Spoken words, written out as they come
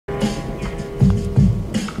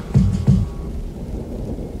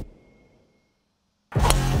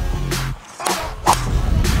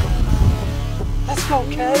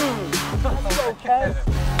Kev.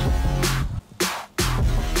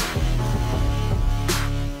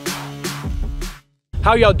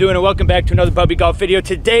 How y'all doing, and welcome back to another Bubby Golf video.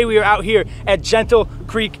 Today we are out here at Gentle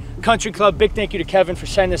Creek Country Club. Big thank you to Kevin for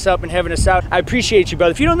setting this up and having us out. I appreciate you,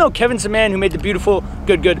 brother. If you don't know, Kevin's the man who made the beautiful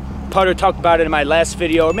good putter. Talked about it in my last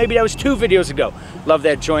video, or maybe that was 2 videos ago. Love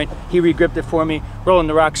that joint. He re-gripped it for me, rolling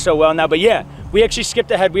the rocks so well now. But yeah, we actually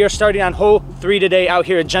skipped ahead. We are starting on hole 3 today out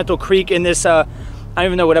here at Gentle Creek in this, I don't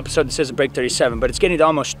even know what episode this is of Break 37, but it's getting to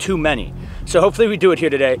almost too many. So hopefully we do it here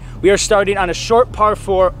today. We are starting on a short par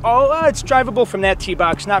 4. It's drivable from that tee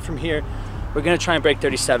box, not from here. We're gonna try and break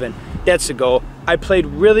 37. That's the goal. I played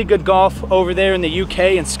really good golf over there in the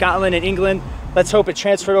UK and Scotland and England. Let's hope it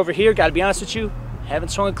transferred over here. Gotta be honest with you, haven't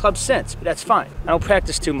swung a club since, but that's fine. I don't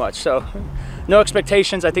practice too much, so no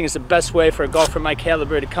expectations. I think it's the best way for a golfer of my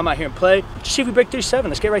caliber to come out here and play. Just see if we break 37.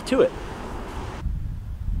 Let's get right to it.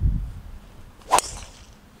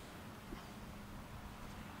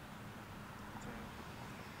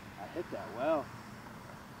 Hit that well.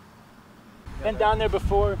 Been down there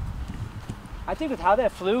before. I think with how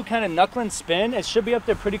that flew, kind of knuckling spin, it should be up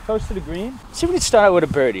there pretty close to the green. See if we can start out with a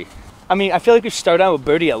birdie. I mean, I feel like we've started out with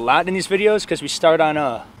birdie a lot in these videos because we start on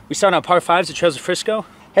par 5s at Trails of Frisco.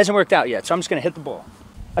 Hasn't worked out yet, so I'm just gonna hit the ball.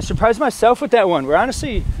 I surprised myself with that one.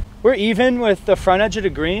 We're even with the front edge of the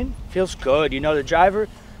green. Feels good, you know, the driver.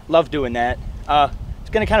 Love doing that. It's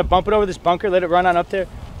gonna kind of bump it over this bunker, let it run on up there.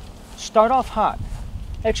 Start off hot.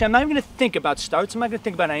 Actually, I'm not even gonna think about starts. I'm not gonna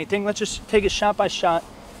think about anything. Let's just take it shot by shot.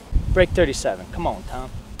 Break 37. Come on,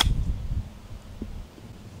 Tom.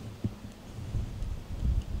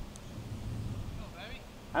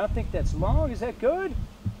 I don't think that's long. Is that good?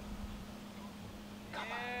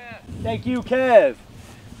 Yeah. Thank you, Kev.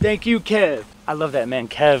 Thank you, Kev. I love that, man.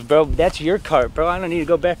 Kev, bro. That's your cart, bro. I don't need to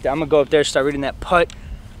go back there. I'm gonna go up there, start reading that putt.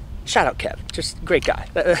 Shout out, Kev. Just great guy.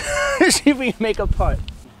 See if we can make a putt.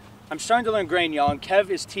 I'm starting to learn grain, y'all, and Kev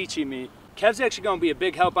is teaching me. Kev's actually going to be a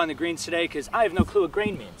big help on the greens today because I have no clue what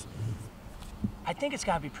grain means. I think it's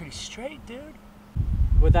got to be pretty straight, dude.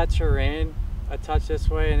 With that terrain, I touch this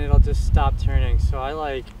way and it'll just stop turning. So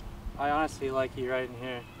I honestly like you right in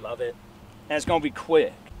here. Love it. And it's going to be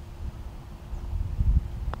quick.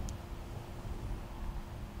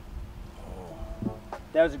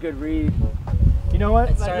 That was a good read. You know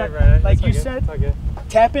what? Like you said,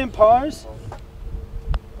 tap in pars.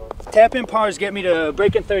 Tap in pars get me to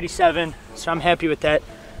breaking 37, so I'm happy with that.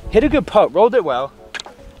 Hit a good putt, rolled it well.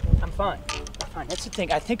 I'm fine. That's the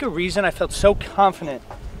thing. I think a reason I felt so confident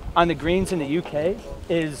on the greens in the UK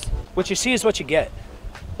is what you see is what you get.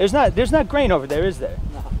 There's not grain over there, is there?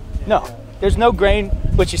 No. There's no grain.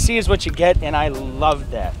 What you see is what you get, and I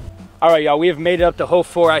love that. All right, y'all. We have made it up to hole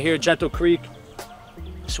 4 out here at Gentle Creek.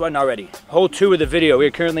 Sweating already. Hole 2 of the video.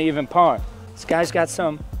 We're currently even par. This guy's got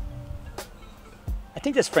some. I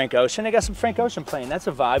think that's Frank Ocean. They got some Frank Ocean playing. That's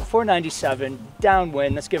a vibe. 497,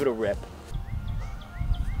 downwind. Let's give it a rip.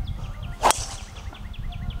 I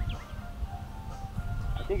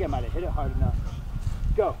think I might have hit it hard enough.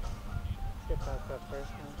 Go. Get past that first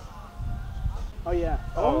one. Oh, yeah.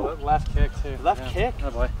 Oh, left kick, too. Left kick? Oh,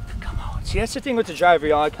 boy. Come on. See, that's the thing with the driver,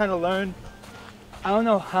 y'all. I kind of learned. I don't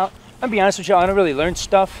know how. I'll be honest with y'all. I don't really learn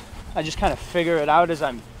stuff. I just kind of figure it out as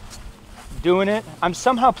I'm doing it. I'm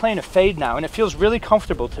somehow playing a fade now, and it feels really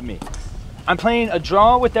comfortable to me. I'm playing a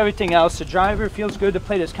draw with everything else. The driver feels good to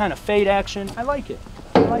play this kind of fade action. I like it.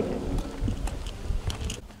 I like it.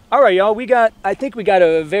 All right, y'all. I think we got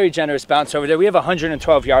a very generous bounce over there. We have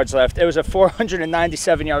 112 yards left. It was a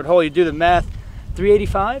 497-yard hole. You do the math.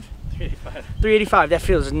 385? 385. 385. That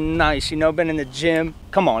feels nice. You know, been in the gym.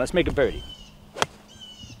 Come on, let's make a birdie.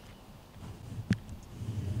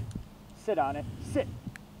 Sit on it. Sit.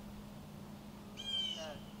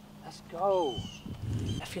 Let's go.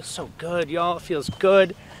 That feels so good, y'all. It feels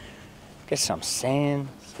good. Get some sand.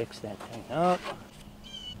 Fix that thing up.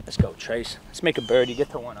 Let's go, Trace. Let's make a birdie.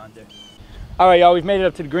 Get to 1 under. All right, y'all. We've made it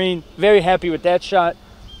up to the green. Very happy with that shot.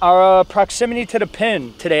 Our proximity to the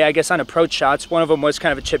pin today, I guess, on approach shots. One of them was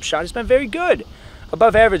kind of a chip shot. It's been very good.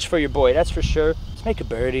 Above average for your boy, that's for sure. Let's make a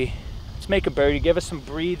birdie. Let's make a birdie. Give us some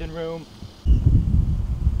breathing room.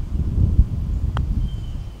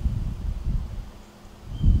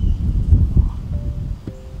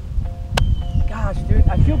 Gosh, dude,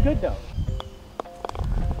 I feel good though.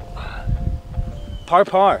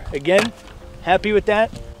 Par. Again, happy with that.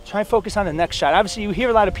 Try and focus on the next shot. Obviously, you hear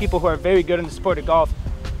a lot of people who are very good in the sport of golf.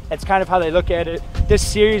 That's kind of how they look at it. This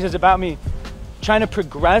series is about me trying to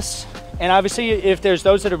progress. And obviously, if there's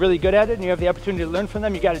those that are really good at it and you have the opportunity to learn from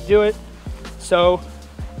them, you got to do it. So,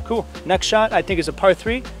 cool. Next shot, I think, is a par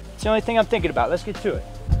 3. It's the only thing I'm thinking about. Let's get to it.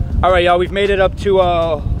 All right, y'all, we've made it up to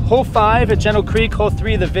Hole 5 at Gentle Creek, hole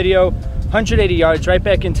 3 of the video, 180 yards, right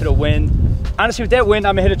back into the wind. Honestly, with that wind,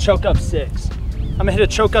 I'm gonna hit a choke up 6. I'm gonna hit a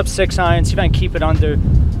choke up 6 iron, see if I can keep it under.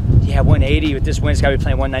 Yeah, 180 with this wind, it's gotta be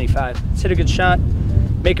playing 195. Let's hit a good shot,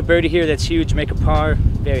 make a birdie here, that's huge, make a par,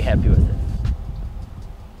 very happy with it.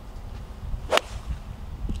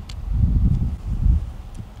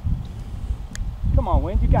 Come on,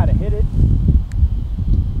 wind, you gotta hit it.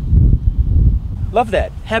 Love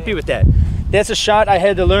that, happy with that. That's a shot I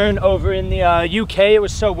had to learn over in the UK, it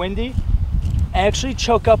was so windy. Actually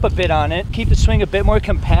choke up a bit on it, keep the swing a bit more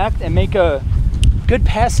compact and make a good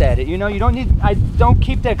pass at it. You know, you don't need, I don't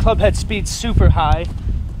keep that club head speed super high,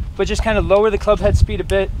 but just kind of lower the club head speed a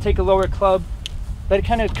bit, take a lower club, let it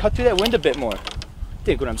kind of cut through that wind a bit more. I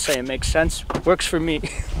think what I'm saying makes sense, works for me.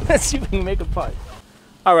 Let's see if we can make a putt.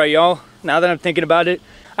 All right, y'all, now that I'm thinking about it,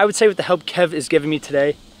 I would say with the help Kev is giving me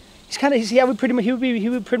today, he would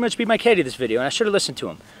pretty much be my caddy this video, and I should have listened to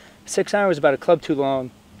him. 6 iron was about a club too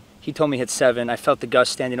long. He told me hit 7. I felt the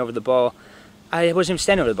gust standing over the ball. I wasn't even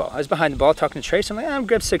standing over the ball. I was behind the ball talking to Trace. I'm like, I'm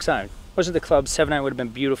grab 6 iron. Wasn't the club. 7 iron would have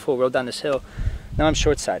been beautiful. Rolled down this hill. Now I'm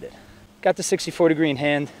short-sided. Got the 64 degree in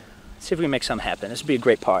hand. Let's see if we can make something happen. This would be a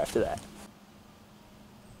great par after that.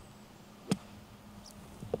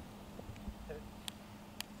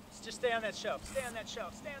 Just stay on that shelf. Stay on that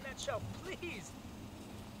shelf. Stay on that shelf, please.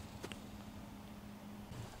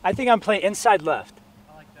 I think I'm playing inside left.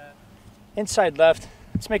 I like that. Inside left.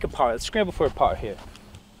 Let's make a par. Let's scramble for a par here.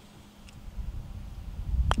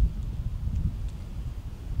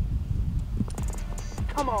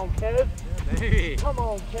 Come on, Kev. Hey. Come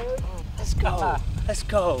on, Kev. Let's go. Let's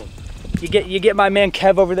go. You get my man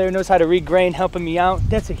Kev over there who knows how to read grain, helping me out.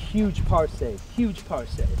 That's a huge par save. Huge par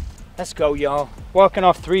save. Let's go, y'all. Walking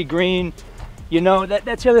off 3 green. You know,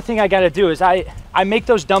 that's the other thing I got to do is I make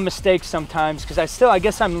those dumb mistakes sometimes because I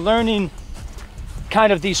guess I'm learning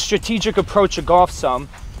kind of the strategic approach of golf some.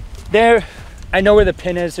 There, I know where the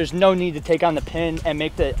pin is. There's no need to take on the pin and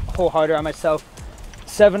make the hole harder on myself.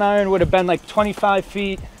 7 iron would have been like 25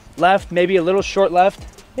 feet left, maybe a little short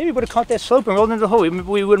left. Maybe would have caught that slope and rolled into the hole.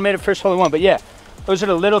 We would have made it first hole in 1. But yeah, those are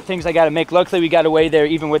the little things I got to make. Luckily, we got away there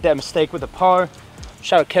even with that mistake with a par.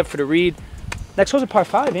 Shout out Kev for the read. Next hole's a par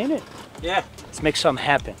 5, ain't it? Yeah. Let's make something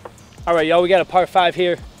happen. All right, y'all, we got a par 5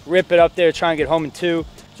 here. Rip it up there, try and get home in 2.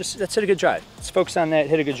 Let's hit a good drive. Let's focus on that,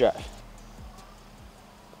 hit a good drive.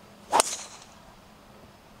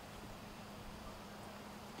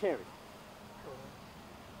 Carried.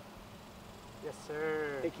 Yes,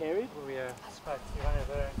 sir. They carried? Oh, yeah. Spot 200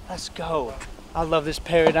 there. Let's go. I love this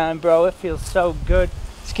Paradigm, bro. It feels so good.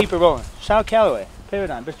 Let's keep it rolling. Shout out Callaway.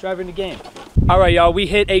 Paradigm, best driver in the game. All right, y'all, we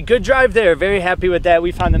hit a good drive there. Very happy with that.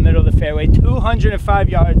 We found the middle of the fairway, 205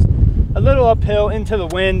 yards, a little uphill into the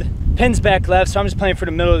wind. Pin's back left, so I'm just playing for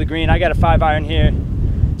the middle of the green. I got a 5 iron here.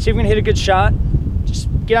 See if we can hit a good shot. Just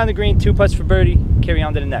get on the green, 2 putts for birdie, carry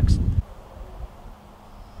on to the next.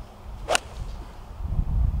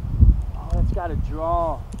 Oh, that's got a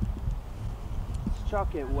draw.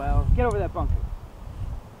 Struck it well. Get over that bunker.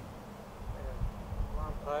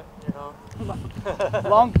 Putt, you know.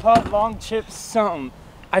 Long putt, long chip, something.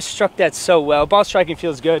 I struck that so well. Ball striking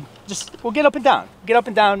feels good. We'll get up and down. Get up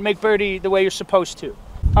and down, make birdie the way you're supposed to.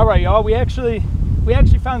 All right, y'all, we actually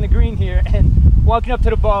found the green here, and walking up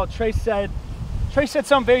to the ball, Trace said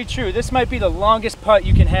something very true. This might be the longest putt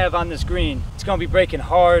you can have on this green. It's gonna be breaking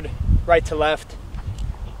hard, right to left.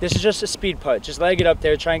 This is just a speed putt. Just leg it up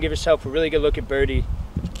there, try and give yourself a really good look at birdie.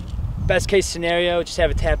 Best case scenario, just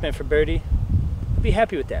have a tap in for birdie. Be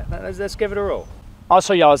happy with that. Let's give it a roll.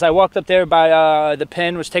 Also, y'all, as I walked up there by the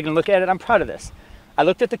pin, was taking a look at it, I'm proud of this. I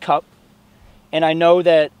looked at the cup, and I know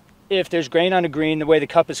that if there's grain on the green, the way the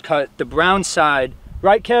cup is cut, the brown side,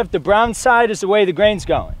 right, Kev? The brown side is the way the grain's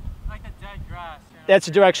going. Like the dead grass. That's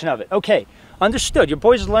the direction of it. Okay, understood. Your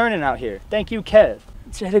boy's learning out here. Thank you, Kev.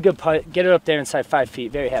 Let's hit a good putt. Get it up there inside 5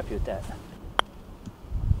 feet. Very happy with that.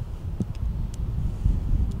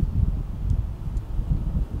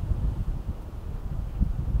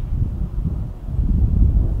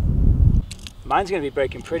 Mine's gonna be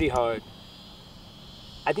breaking pretty hard.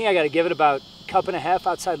 I think I gotta give it about a cup and a half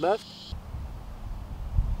outside left.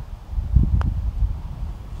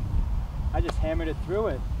 I just hammered it through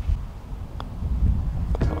it.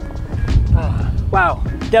 Wow,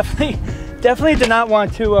 definitely did not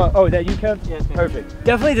want to, oh, that you, Kev? Yes, ma'am. Perfect.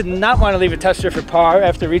 Definitely did not want to leave a tester for par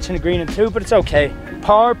after reaching the green in 2, but it's okay.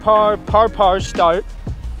 Par, start.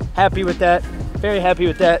 Happy with that, very happy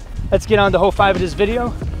with that. Let's get on to hole 5 of this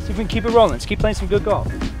video. See if we can keep it rolling. Let's keep playing some good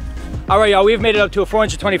golf. All right, y'all, we've made it up to a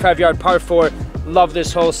 425-yard par 4. Love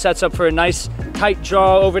this hole. Sets up for a nice tight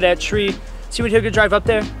draw over that tree. See what hit a good drive up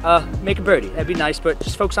there? Make a birdie. That'd be nice, but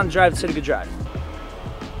just focus on the drive. Let's hit a good drive.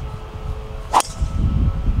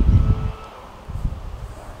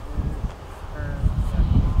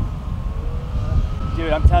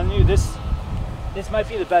 Dude, I'm telling you, this might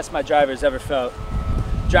be the best my driver's ever felt.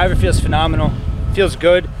 Driver feels phenomenal, feels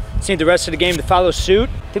good. Just need the rest of the game to follow suit.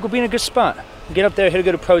 I think we'll be in a good spot. Get up there, hit a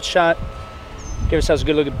good approach shot, give ourselves a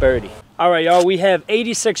good look at birdie. All right, y'all, we have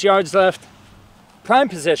 86 yards left. Prime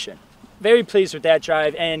position. Very pleased with that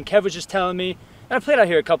drive, and Kev was just telling me, and I played out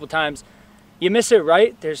here a couple times, you miss it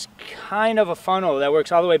right, there's kind of a funnel that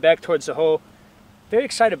works all the way back towards the hole. Very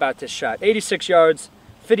excited about this shot. 86 yards,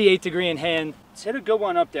 58 degree in hand. Let's hit a good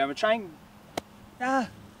one up there. I'm gonna try and,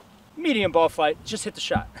 medium ball flight. Just hit the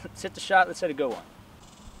shot. Let's hit the shot, let's hit a good one.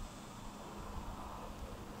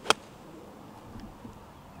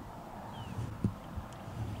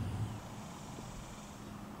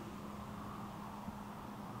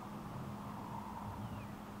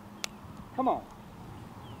 Come on.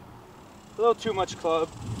 A little too much club.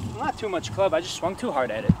 Not too much club, I just swung too hard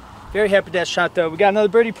at it. Very happy with that shot though. We got another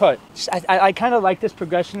birdie putt. I kind of like this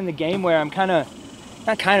progression in the game where I'm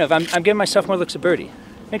giving myself more looks at birdie.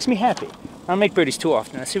 Makes me happy. I don't make birdies too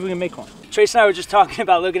often. Let's see if we can make one. Trace and I were just talking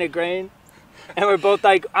about looking at green, and we're both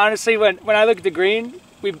like, honestly, when I look at the green,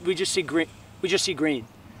 we just see green. We just see green.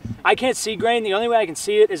 I can't see green. The only way I can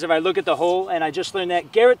see it is if I look at the hole, and I just learned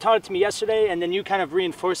that. Garrett taught it to me yesterday, and then you kind of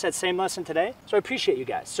reinforced that same lesson today. So I appreciate you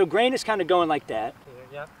guys. So grain is kind of going like that.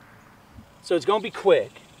 Yep. So it's going to be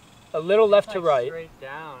quick. A little left to right. Straight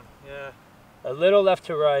down, yeah. A little left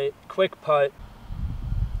to right. Quick putt.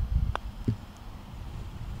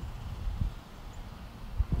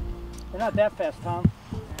 They're not that fast, Tom.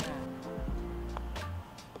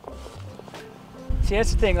 See,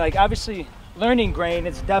 that's the thing. Like, obviously, learning grain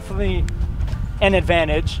is definitely an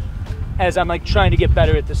advantage as I'm like trying to get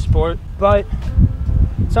better at this sport. But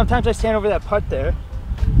sometimes I stand over that putt there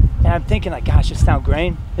and I'm thinking like, gosh, it's now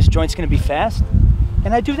grain. This joint's gonna be fast.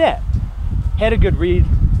 And I do that. Had a good read,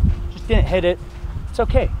 just didn't hit it. It's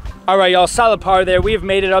okay. All right, y'all, solid par there. We have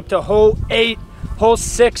made it up to hole 8. Hole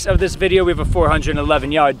 6 of this video, we have a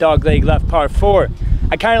 411-yard dogleg left par 4.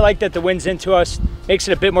 I kind of like that the wind's into us. Makes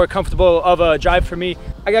it a bit more comfortable of a drive for me.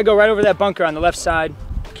 I gotta go right over that bunker on the left side.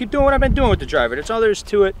 Keep doing what I've been doing with the driver. That's all there is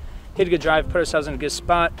to it. Hit a good drive, put ourselves in a good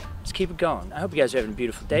spot. Just keep it going. I hope you guys are having a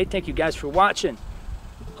beautiful day. Thank you guys for watching.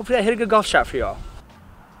 Hopefully I hit a good golf shot for y'all.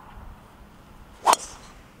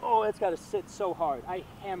 Oh, that's gotta sit so hard. I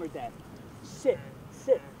hammered that. Sit,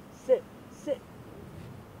 sit, sit, sit.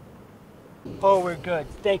 Oh, we're good.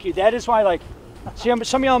 Thank you. That is why, like, see,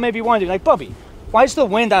 some of y'all may be wondering, like, Bubby, why does the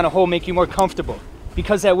wind on a hole make you more comfortable?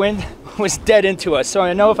 Because that wind was dead into us. So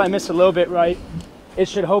I know if I miss a little bit right, it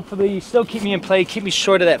should hopefully still keep me in play, keep me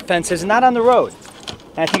short of that fence. It's not on the road.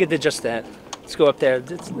 And I think it did just that. Let's go up there.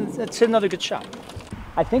 Let's hit another good shot.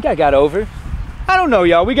 I think I got over. I don't know,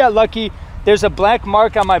 y'all. We got lucky. There's a black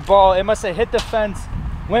mark on my ball. It must have hit the fence,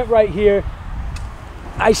 went right here.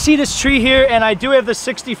 I see this tree here, and I do have the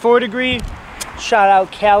 64 degree. Shout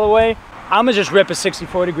out Callaway. I'm gonna just rip a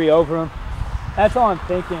 64 degree over him. That's all I'm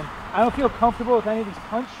thinking. I don't feel comfortable with any of these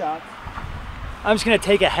punch shots. I'm just gonna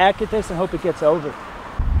take a hack at this and hope it gets over.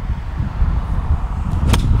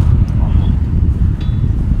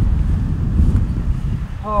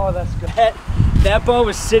 Oh, that's good. That ball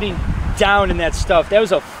was sitting down in that stuff. That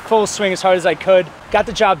was a full swing as hard as I could. Got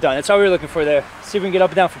the job done. That's all we were looking for there. See if we can get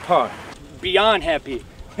up and down for par. Beyond happy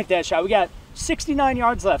with that shot. We got 69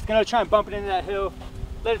 yards left. Gonna try and bump it into that hill.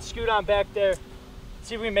 Let it scoot on back there.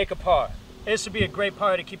 See if we can make a par. This would be a great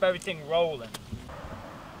par to keep everything rolling.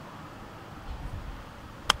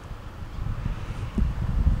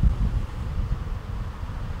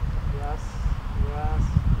 Yes, yes,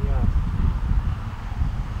 yes.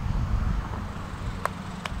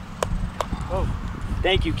 Oh,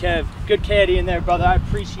 thank you, Kev. Good caddy in there, brother. I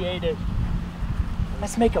appreciate it.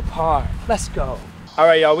 Let's make a par. Let's go. All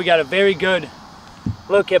right, y'all, we got a very good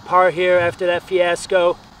look at par here after that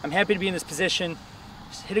fiasco. I'm happy to be in this position.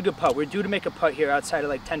 Just hit a good putt. We're due to make a putt here outside of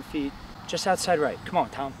like 10 feet. Just outside right. Come on,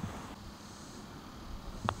 Tom.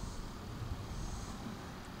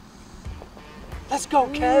 Let's go,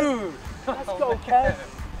 Kev. Let's go, Kev.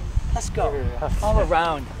 Let's go. All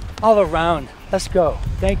around. All around. Let's go.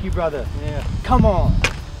 Thank you, brother. Yeah. Come on.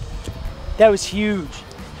 That was huge.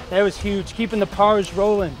 That was huge. Keeping the pars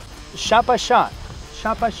rolling. Shot by shot.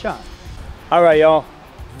 Shot by shot. All right, y'all.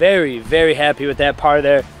 Very, very happy with that par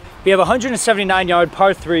there. We have a 179-yard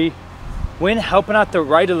par 3. Wind helping out the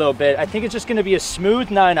right a little bit. I think it's just going to be a smooth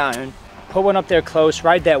 9-iron. Put one up there close.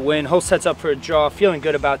 Ride that wind. Hole sets up for a draw. Feeling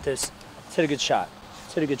good about this. Let's hit a good shot.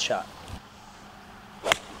 Let's hit a good shot.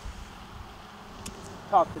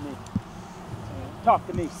 Talk to me. Talk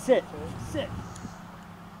to me. Sit. Sit.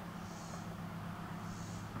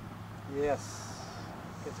 Yes.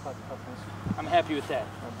 Good spot to finish. I'm happy with that.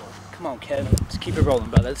 Come on, Kev. Let's keep it rolling,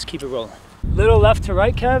 brother. Let's keep it rolling. Little left to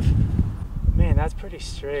right, Kev. Man, that's pretty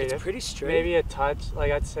straight. It's pretty straight. Maybe a touch,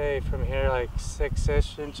 like I'd say from here, like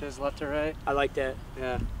 6-ish inches left to right. I like that.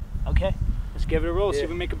 Yeah. Okay, let's give it a roll. Yeah. See if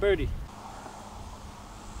we make a birdie.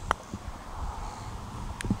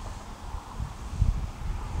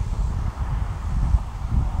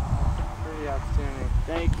 Pretty outstanding.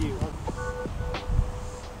 Thank you.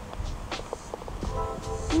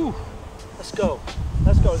 Ooh, let's go.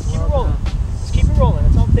 Let's go. Let's keep it rolling. Let's keep it rolling.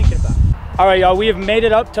 That's all I'm thinking about. All right, y'all. We have made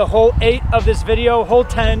it up to hole 8 of this video. Hole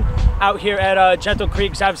 10 out here at Gentle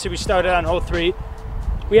Creek. Obviously, we started on hole 3.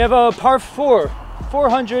 We have a par 4,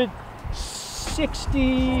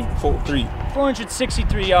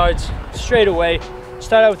 463 yards straight away.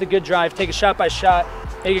 Start out with a good drive. Take a shot by shot.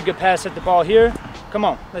 Make a good pass at the ball here. Come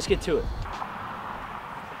on, let's get to it.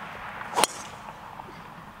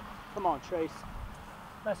 Come on, Trace.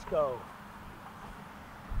 Let's go.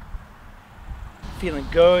 Feeling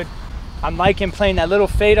good. I'm liking playing that little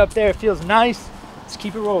fade up there. It feels nice. Let's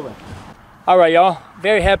keep it rolling. All right, y'all.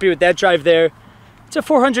 Very happy with that drive there. It's a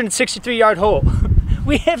 463-yard hole.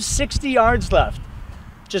 We have 60 yards left.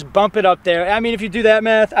 Just bump it up there. I mean, if you do that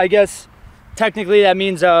math, I guess technically that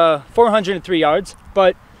means 403 yards,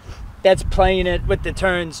 but that's playing it with the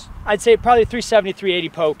turns. I'd say probably 370, 380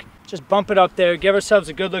 poke. Just bump it up there. Give ourselves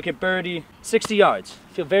a good look at birdie. 60 yards.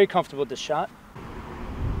 Feel very comfortable with this shot.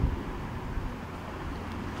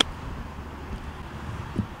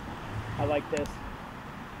 I like this.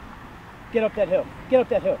 Get up that hill. Get up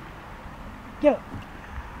that hill. Get up.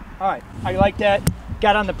 All right, I like that.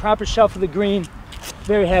 Got on the proper shelf of the green.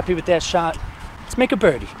 Very happy with that shot. Let's make a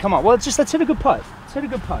birdie. Come on. Well, let's hit a good putt. Let's hit a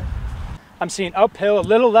good putt. I'm seeing uphill, a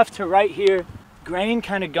little left to right here. Grain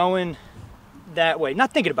kind of going that way.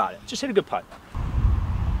 Not thinking about it. Just hit a good putt.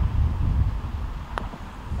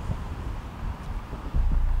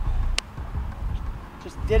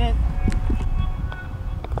 Just didn't.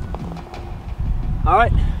 All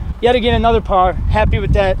right. Yet again, another par. Happy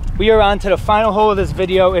with that. We are on to the final hole of this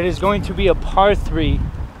video. It is going to be a par 3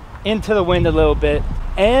 into the wind a little bit.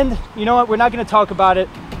 And you know what? We're not going to talk about it.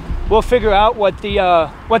 We'll figure out what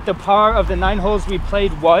the par of the 9 holes we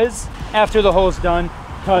played was after the hole's done.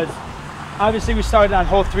 Because obviously we started on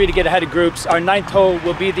hole 3 to get ahead of groups. Our 9th hole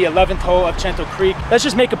will be the 11th hole of Gentle Creek. Let's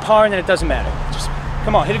just make a par and then it doesn't matter. Just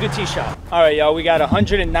come on, hit a good tee shot. All right, y'all. We got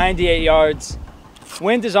 198 yards.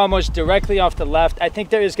 Wind is almost directly off the left. I think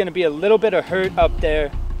there is going to be a little bit of hurt up there.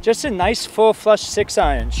 Just a nice full flush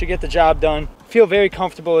 6-iron should get the job done. Feel very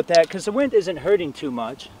comfortable with that because the wind isn't hurting too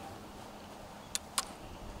much.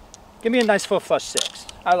 Give me a nice full flush 6.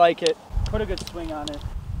 I like it. Put a good swing on it.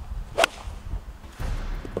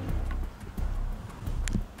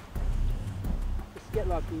 Just get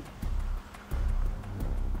lucky.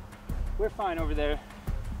 We're fine over there.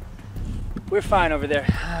 We're fine over there.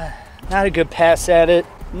 Not a good pass at it.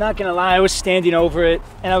 I'm not gonna lie, I was standing over it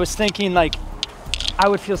and I was thinking like I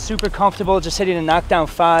would feel super comfortable just hitting a knockdown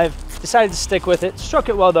 5. Decided to stick with it. Struck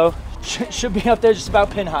it well though. Should be up there just about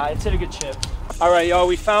pin high. It's hit a good chip. All right, y'all,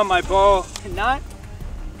 we found my ball. Not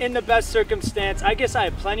in the best circumstance. I guess I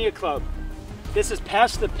had plenty of club. This is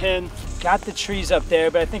past the pin. Got the trees up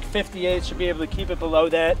there, but I think 58 should be able to keep it below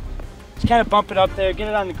that. Just kind of bump it up there, get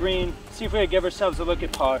it on the green, see if we can give ourselves a look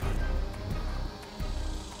at par.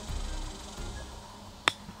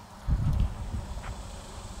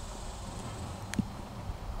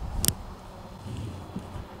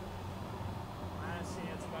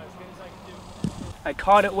 I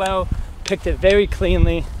caught it well, picked it very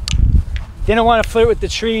cleanly. Didn't want to flirt with the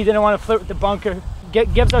tree, didn't want to flirt with the bunker.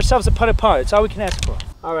 Gives ourselves a putt par. That's all we can ask for.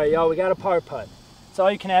 All right, y'all, we got a par putt. That's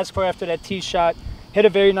all you can ask for after that tee shot. Hit a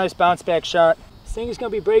very nice bounce back shot. This thing is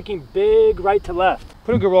going to be breaking big right to left.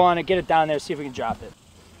 Put a good roll on it, get it down there, see if we can drop it.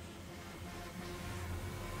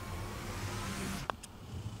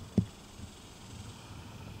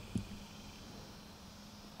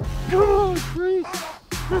 Come on, Chris.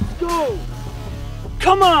 Let's go.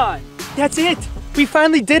 Come on. That's it. We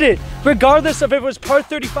finally did it. Regardless of if it was par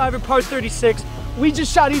 35 or par 36, we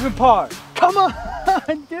just shot even par. Come on,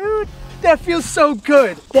 dude. That feels so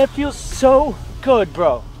good. That feels so good,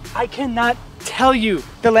 bro. I cannot tell you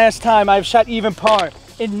the last time I've shot even par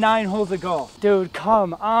in 9 holes of golf. Dude,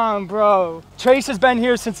 come on, bro. Trace has been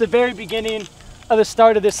here since the very beginning of the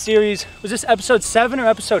start of this series. Was this episode 7 or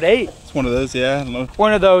episode 8? It's one of those, yeah. I don't know.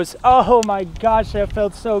 One of those. Oh my gosh, that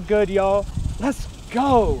felt so good, y'all. Let's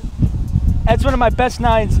go. That's one of my best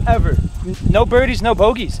 9s ever. No birdies, no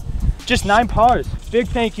bogeys. Just 9 pars. big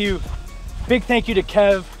thank you to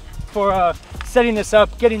Kev for setting this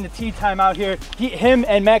up, getting the tee time out here. Him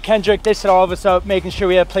and Matt Kendrick, they set all of us up, making sure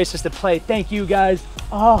we had places to play. Thank you guys.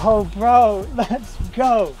 Oh bro, let's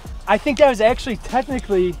go. I think that was actually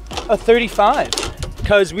technically a 35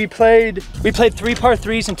 because we played 3 par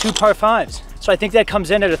 3s and 2 par 5s. So I think that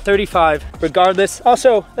comes in at a 35 regardless.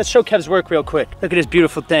 Also, let's show Kev's work real quick. Look at his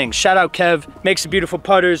beautiful thing. Shout out Kev, makes the beautiful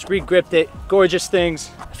putters, re-gripped it, gorgeous things.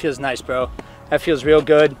 That feels nice, bro. That feels real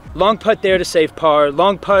good. Long putt there to save par.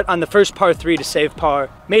 Long putt on the first par 3 to save par.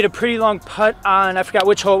 Made a pretty long putt on, I forgot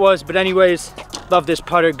which hole it was, but anyways, love this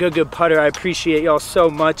putter, good putter. I appreciate y'all so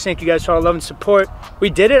much. Thank you guys for all the love and support. We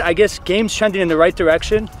did it, I guess game's trending in the right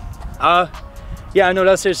direction. Yeah, I know what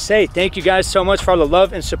else there's to say. Thank you guys so much for all the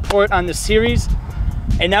love and support on the series.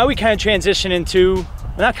 And now we kind of transition into,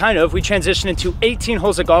 well, not kind of, we transition into 18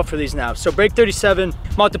 holes of golf for these now. So break 37,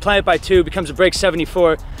 multiply it by 2, becomes a break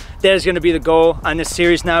 74. That is gonna be the goal on this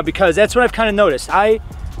series now because that's what I've kind of noticed.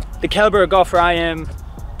 The caliber of golfer I am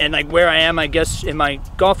and like where I am, I guess, in my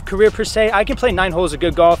golf career per se, I can play 9 holes of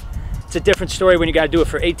good golf. It's a different story when you gotta do it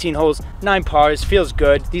for 18 holes, 9 pars, feels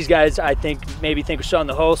good. These guys, I think, maybe think we're still on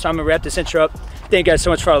the hole, so I'm gonna wrap this intro up. Thank you guys so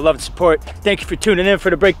much for all the love and support. Thank you for tuning in for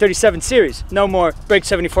the Break 37 series. No more, Break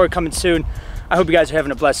 74 coming soon. I hope you guys are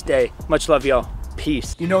having a blessed day. Much love, y'all.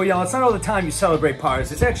 Peace. You know, y'all, it's not all the time you celebrate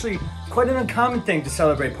pars. It's actually quite an uncommon thing to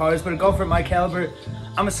celebrate pars, but a golfer at my caliber,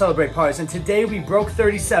 I'm gonna celebrate pars. And today we broke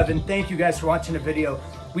 37. Thank you guys for watching the video.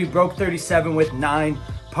 We broke 37 with 9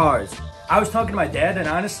 pars. I was talking to my dad, and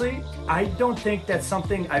honestly, I don't think that's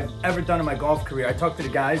something I've ever done in my golf career. I talked to the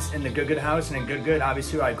guys in the Good Good house, and in Good Good,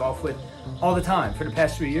 obviously, who I golf with all the time for the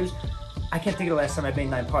past 3 years. I can't think of the last time I made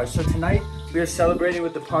 9 pars. So tonight, we are celebrating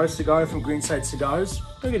with the par cigar from Greenside Cigars.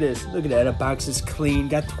 Look at this, look at that, the box is clean.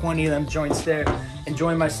 Got 20 of them joints there.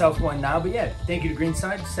 Enjoying myself one now, but yeah, thank you to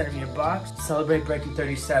Greenside for sending me a box. Celebrate breaking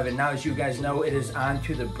 37. Now, as you guys know, it is on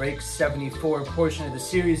to the Break 74 portion of the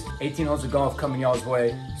series. 18 holes of golf coming y'all's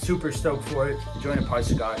way. Super stoked for it. Enjoying a par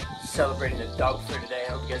cigar. Celebrating the dog for today.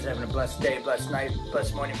 I hope you guys are having a blessed day, blessed night,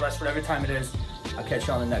 blessed morning, blessed whatever time it is. I'll catch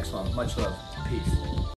you on the next one. Much love. Peace.